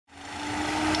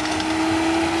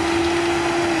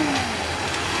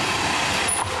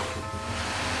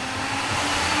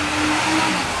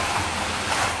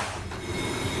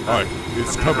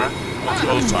It's coming on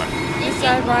the other side. This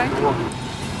side, right?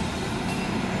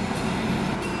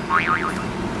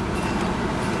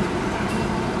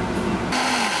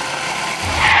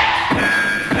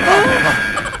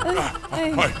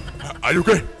 Hi, are you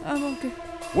okay? I'm okay.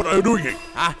 What are you doing here?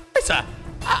 Sir.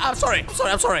 I'm sorry.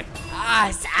 I'm sorry.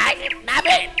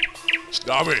 David.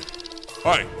 David,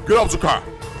 hi, get out of the car.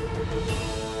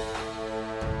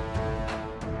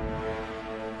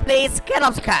 Please get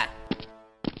off the car.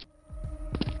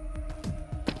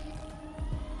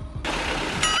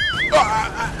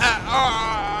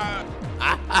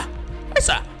 Hey,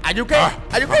 sir. Are you okay?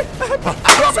 Are you okay?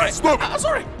 I'm sorry. Stop. I'm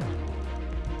sorry.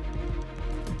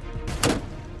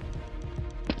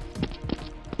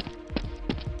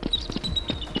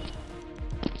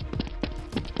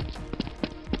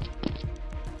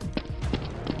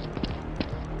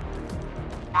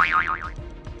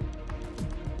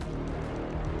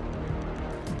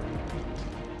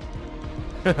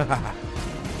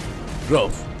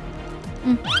 Ralph.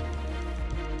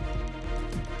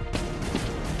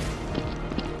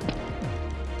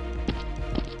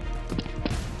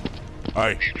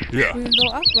 Hi, yeah. We can go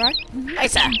up, right? Hey,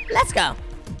 sir. Let's go.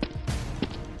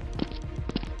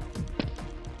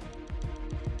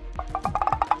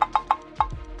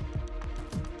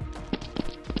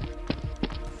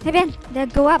 Hey Ben,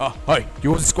 let's go up. Hi, you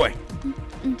want this way?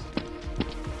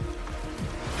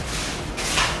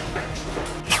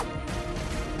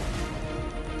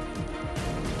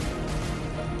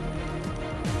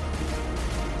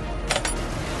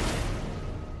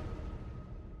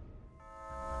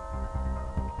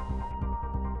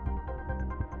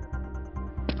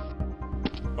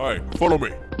 Hi, follow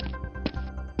me.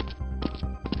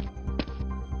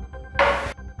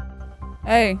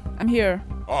 Hey, I'm here.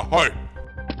 Hi.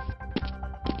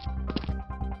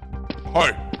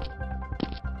 Hi.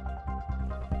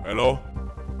 Hello?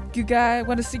 You guys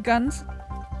want to see guns?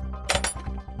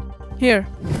 Here.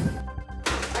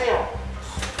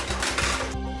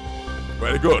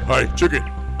 Very good. Hi, chicken.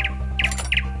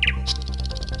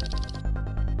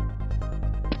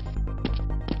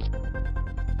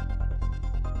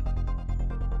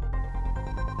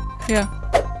 Here.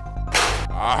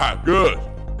 Aha, good.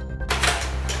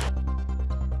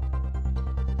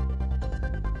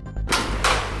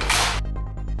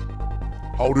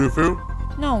 How do you feel?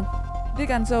 No, this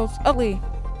gun so ugly.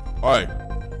 Hi,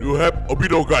 you have a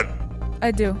video gun.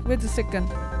 I do. Where's the second?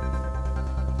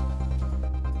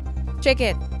 Check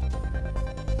it.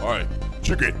 Hi,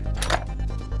 chicken.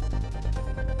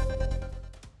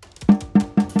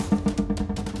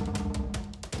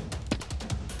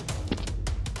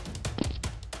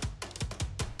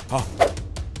 Huh?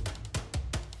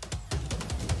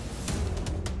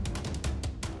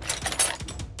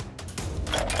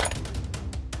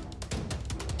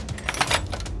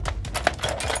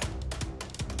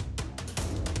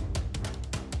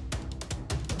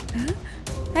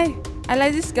 Hey, I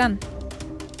like this gun.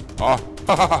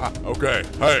 Okay,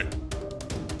 hey.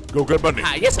 Go get money.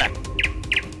 Yes, sir.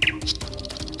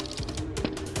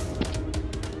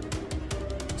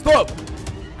 Stop!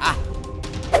 Huh?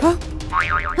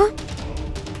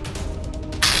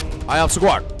 I have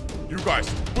squad. You guys,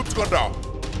 put the gun down.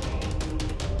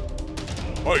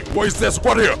 Hey, why is there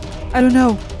squad here? I don't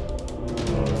know.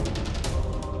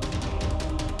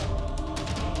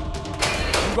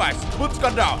 You guys, put the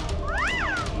gun down.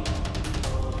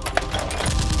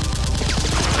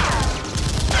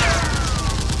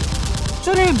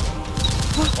 Shoot him!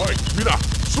 Hey, Mina,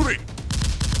 shoot it.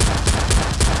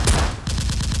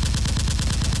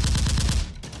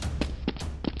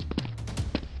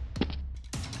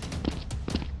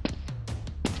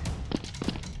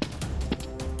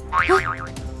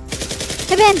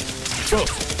 Hey Ben, Go,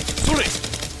 shoot it.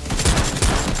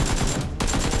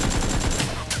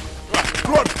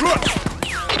 Run, run.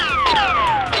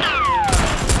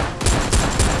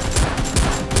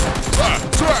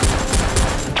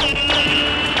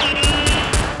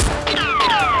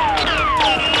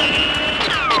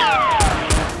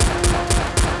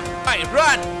 Hey,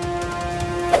 run!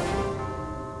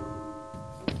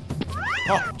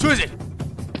 Choose it.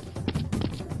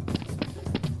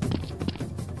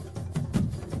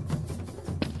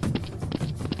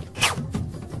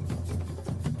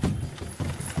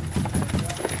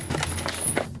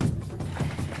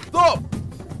 Stop!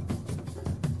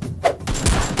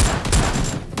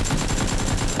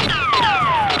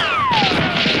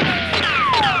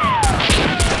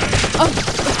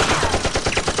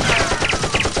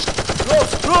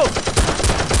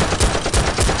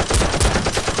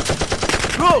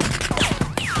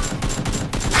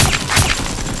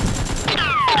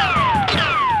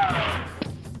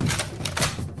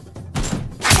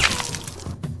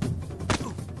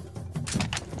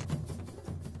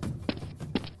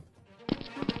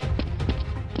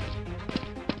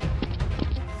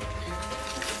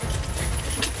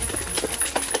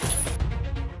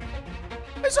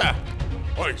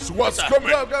 Hey, SWAT's coming!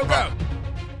 Go, go, go!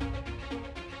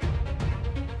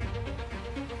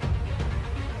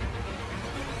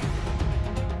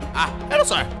 Hello,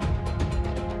 sir.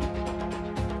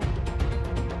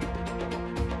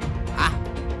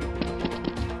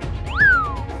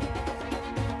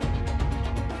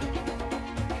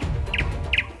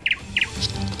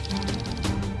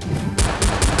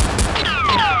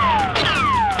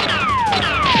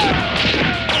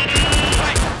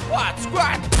 SWAT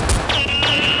Squad!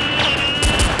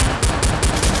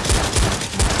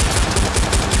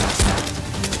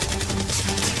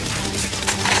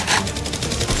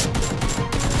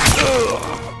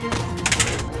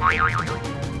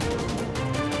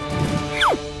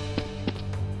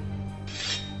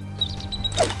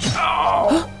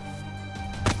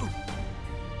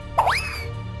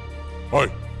 Hey,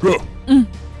 go!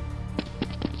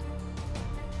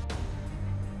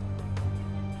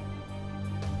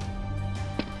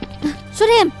 Shoot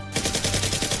him!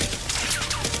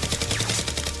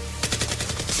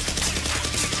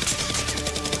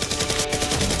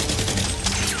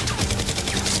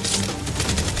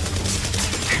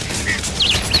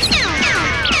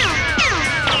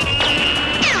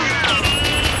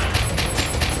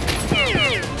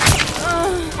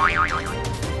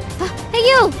 Hey,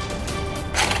 you!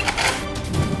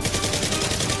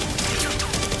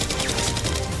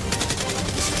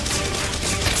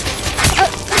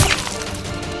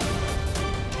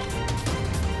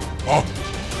 Oh,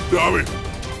 damn it!